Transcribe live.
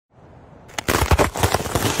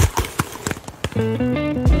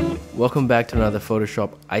Welcome back to another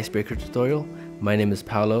Photoshop Icebreaker tutorial. My name is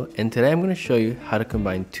Paolo, and today I'm going to show you how to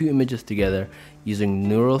combine two images together using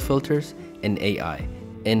neural filters and AI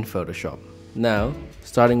in Photoshop. Now,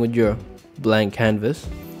 starting with your blank canvas,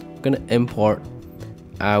 we're going to import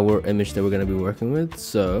our image that we're going to be working with.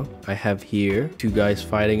 So I have here two guys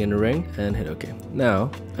fighting in a ring, and hit OK. Now,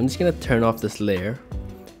 I'm just going to turn off this layer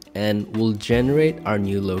and we'll generate our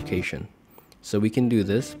new location. So we can do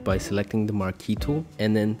this by selecting the marquee tool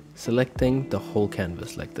and then selecting the whole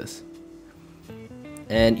canvas like this.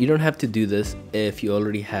 And you don't have to do this if you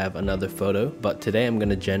already have another photo, but today I'm going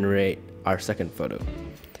to generate our second photo.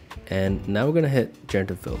 And now we're going to hit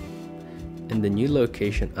Generative Fill. And the new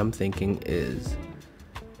location I'm thinking is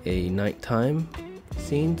a nighttime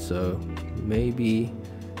scene, so maybe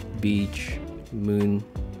beach,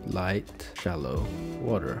 moonlight, shallow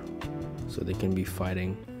water. So they can be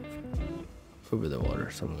fighting over the water,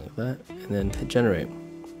 something like that, and then hit generate.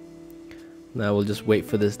 Now we'll just wait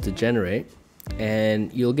for this to generate, and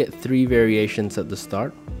you'll get 3 variations at the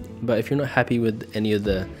start, but if you're not happy with any of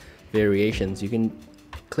the variations, you can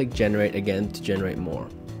click generate again to generate more.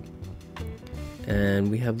 And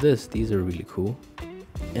we have these are really cool,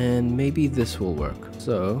 and maybe this will work.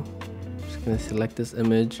 So I'm just gonna select this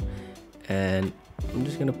image, and I'm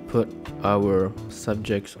just gonna put our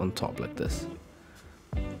subjects on top like this.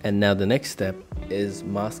 And now the next step is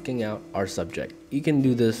masking out our subject. You can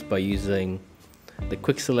do this by using the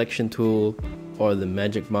quick selection tool or the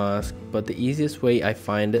magic mask, but the easiest way I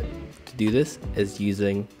find it to do this is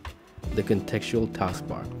using the contextual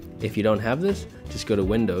taskbar. If you don't have this, just go to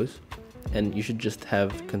Windows and you should just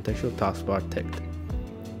have contextual taskbar ticked.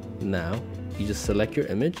 Now you just select your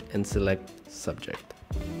image and select subject.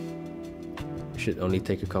 It should only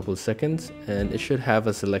take a couple of seconds, and it should have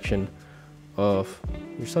a selection of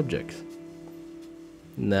your subjects.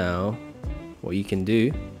 Now what you can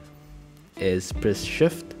do is press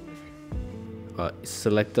shift,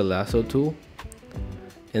 select the lasso tool,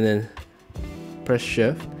 and then press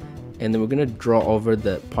shift, and then we're going to draw over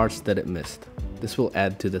the parts that it missed. This will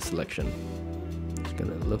add to the selection. Just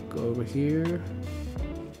gonna look over here,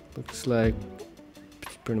 looks like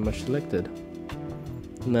it's pretty much selected.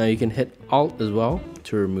 Now you can hit Alt as well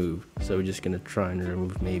to remove. So we're just gonna try and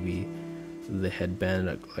remove maybe the headband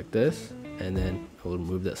like this, and then I will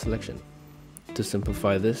remove that selection. To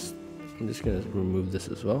simplify this, I'm just going to remove this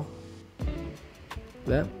as well,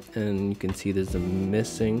 that, and you can see there's a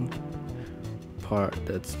missing part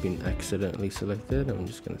that's been accidentally selected. I'm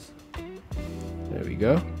just going to, there we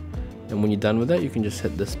go. And when you're done with that, you can just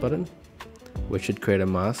hit this button, which should create a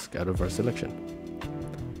mask out of our selection,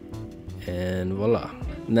 and voila.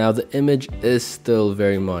 Now the image is still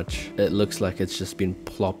very much, it looks like it's just been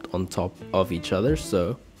plopped on top of each other,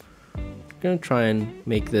 so I'm gonna try and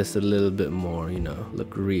make this a little bit more,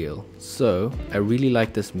 look real. So I really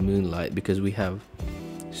like this moonlight because we have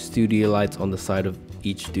studio lights on the side of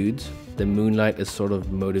each dude's. The moonlight is sort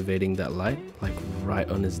of motivating that light, like right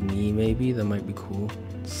on his knee maybe. That might be cool,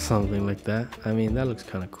 something like that. I mean, that looks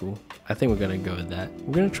kind of cool. I think we're gonna go with that.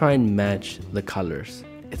 We're gonna try and match the colors.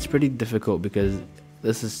 It's pretty difficult because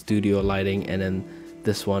this is studio lighting, and then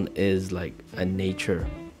this one is like a nature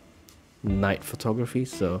night photography.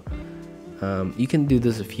 So you can do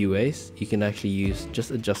this a few ways. You can actually use just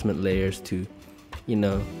adjustment layers to,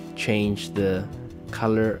 change the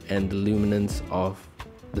color and the luminance of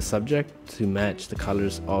the subject to match the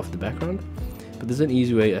colors of the background. But there's an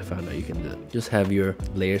easy way I found out you can do it. Just have your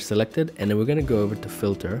layer selected, and then we're gonna go over to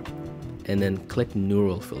filter and then click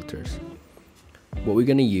neural filters. What we're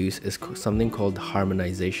going to use is something called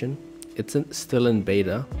harmonization. It's still in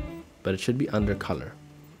beta, but it should be under color.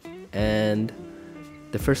 And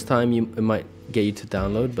the first time it might get you to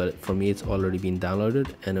download, but for me it's already been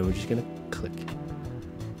downloaded. And then we're just going to click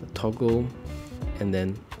the toggle, and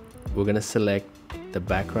then we're going to select the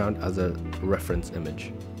background as a reference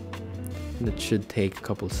image. And it should take a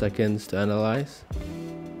couple seconds to analyze.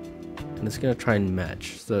 And it's gonna try and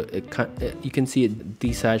match. So you can see it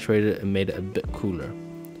desaturated and made it a bit cooler.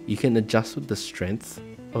 You can adjust the strength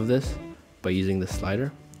of this by using the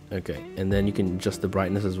slider. Okay, and then you can adjust the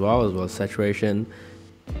brightness as well as saturation.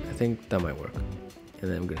 I think that might work.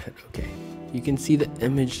 And then I'm gonna hit OK. You can see the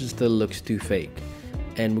image still looks too fake,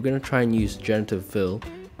 and we're gonna try and use Generative Fill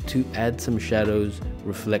to add some shadows,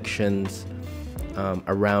 reflections,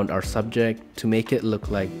 around our subject to make it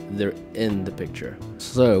look like they're in the picture.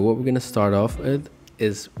 So what we're going to start off with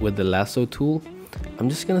is with the lasso tool. I'm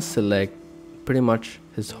just going to select pretty much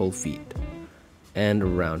his whole feet and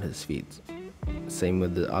around his feet. Same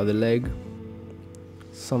with the other leg,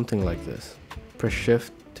 something like this. Press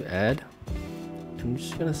shift to add. I'm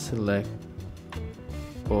just going to select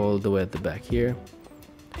all the way at the back here,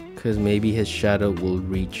 because maybe his shadow will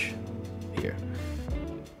reach here.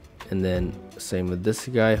 And then same with this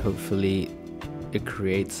guy, hopefully it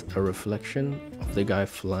creates a reflection of the guy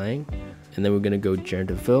flying. And then we're gonna go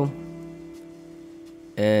generative fill,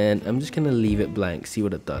 and I'm just gonna leave it blank, see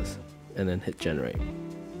what it does, and then hit generate.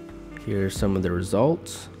 Here are some of the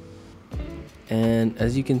results, and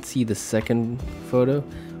as you can see, the second photo,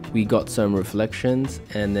 we got some reflections,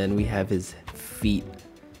 and then we have his feet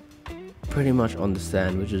pretty much on the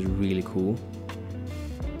sand, which is really cool.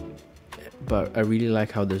 But I really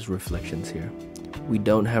like how there's reflections here. We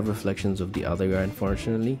don't have reflections of the other guy,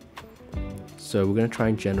 unfortunately, so we're gonna try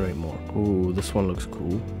and generate more. Ooh, this one looks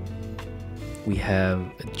cool. We have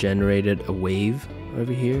generated a wave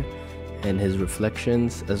over here, and his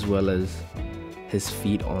reflections, as well as his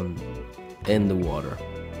feet in the water.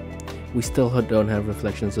 We still don't have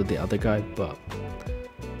reflections of the other guy, but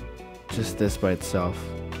just this by itself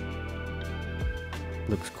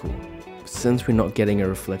looks cool. Since we're not getting a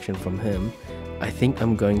reflection from him, I think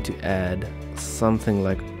I'm going to add something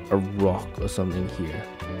like a rock or something here.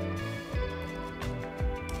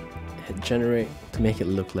 Hit generate to make it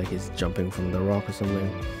look like he's jumping from the rock or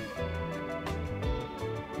something.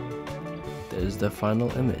 There's the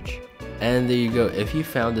final image. And there you go. If you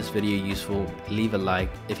found this video useful, leave a like.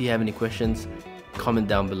 If you have any questions, comment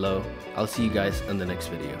down below. I'll see you guys in the next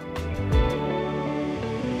video.